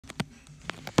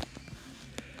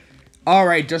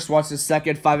Alright, just watched the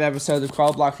second 5 episodes of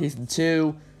Crawl Block Season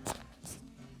 2.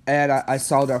 And I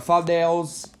saw their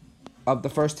thumbnails of the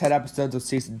first 10 episodes of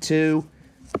Season 2.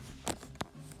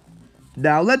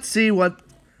 Now, let's see what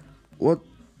the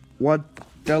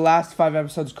last 5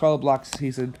 episodes of Crawl Block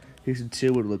Season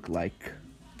 2 would look like.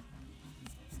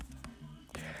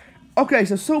 Okay,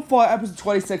 so far, episode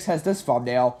 26 has this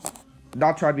thumbnail.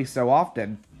 Not trying to be so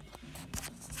often.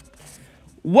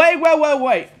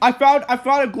 Wait. I found a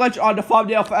glitch on the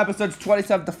thumbnail for episodes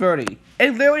 27 to 30.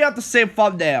 It literally has the same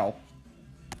thumbnail.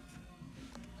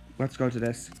 Let's go to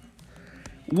this.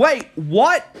 Wait,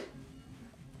 what?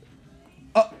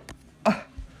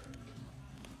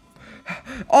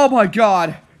 Oh my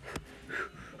god.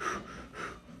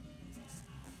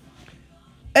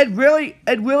 It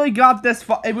really got this.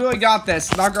 It really got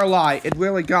this. Not gonna lie, it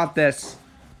really got this.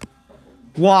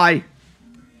 Why?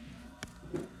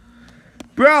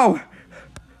 Bro,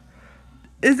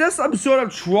 is this some sort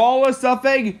of troll or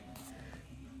something?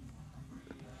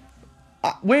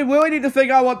 We really need to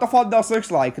figure out what the thumbnail looks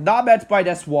like. Not meant by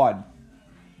this one.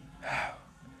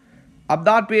 I'm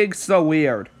not being so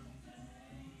weird.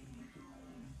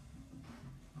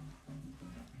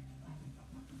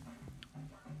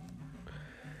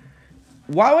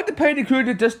 Why would the painting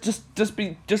crew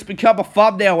just become a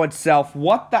thumbnail itself?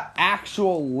 What the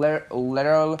actual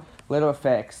literal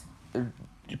fix?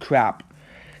 Crap.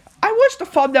 I wish the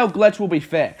thumbnail glitch will be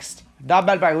fixed. Not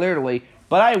meant by literally,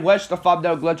 but I wish the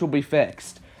thumbnail glitch will be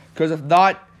fixed. Because if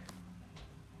not,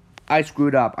 I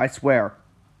screwed up, I swear.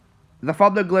 The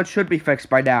thumbnail glitch should be fixed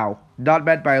by now. Not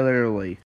meant by literally.